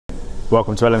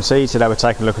Welcome to LMC. Today we're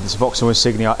taking a look at this Vauxhall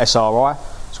Insignia SRI.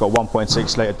 It's got a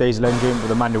 1.6 litre diesel engine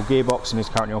with a manual gearbox and is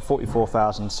currently on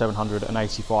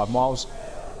 44,785 miles.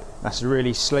 That's a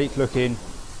really sleek looking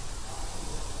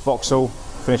Vauxhall,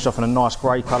 finished off in a nice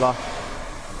grey colour.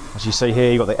 As you see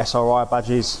here, you've got the SRI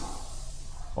badges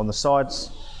on the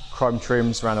sides, chrome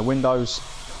trims around the windows,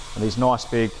 and these nice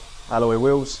big alloy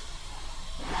wheels.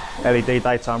 LED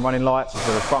daytime running lights with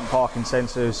the front parking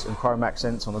sensors and chrome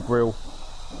accents on the grille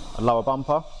and lower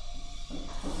bumper.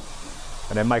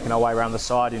 And then making our way around the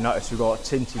side, you notice we've got a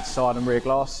tinted side and rear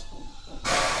glass.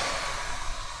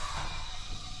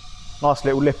 Nice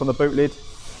little lip on the boot lid,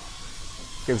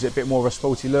 gives it a bit more of a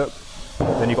sporty look.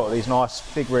 Then you've got these nice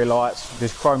big rear lights,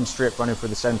 this chrome strip running through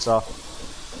the centre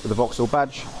with the Vauxhall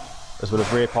badge, as well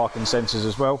as rear parking sensors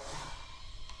as well.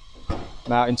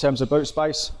 Now in terms of boot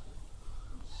space,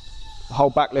 the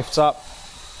whole back lifts up,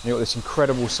 and you've got this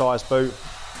incredible size boot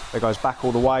that goes back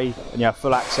all the way, and you have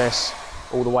full access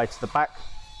all the way to the back.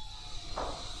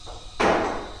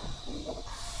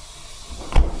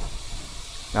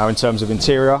 Now in terms of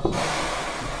interior,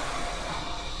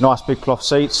 nice big cloth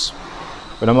seats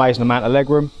with an amazing amount of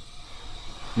legroom.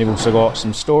 And you've also got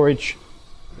some storage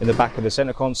in the back of the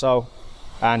centre console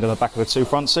and on the back of the two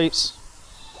front seats.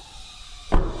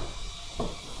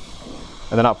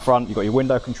 And then up front you've got your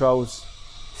window controls,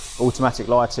 automatic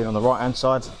lighting on the right hand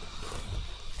side.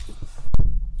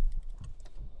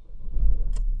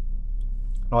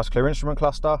 Nice clear instrument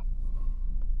cluster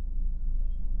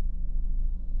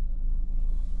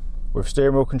with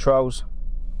steering wheel controls,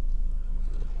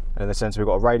 and in the centre we've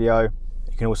got a radio.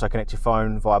 You can also connect your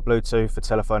phone via Bluetooth for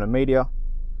telephone and media.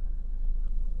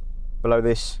 Below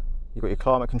this you've got your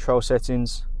climate control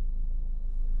settings,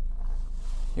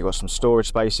 you've got some storage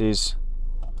spaces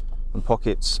and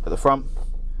pockets at the front,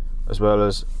 as well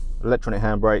as electronic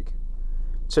handbrake,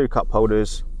 two cup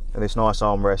holders and this nice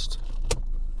armrest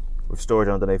with storage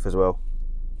underneath as well.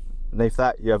 Beneath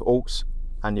that you have aux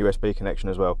and USB connection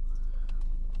as well.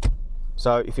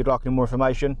 So if you'd like any more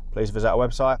information, please visit our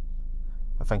website,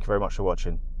 and thank you very much for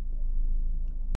watching.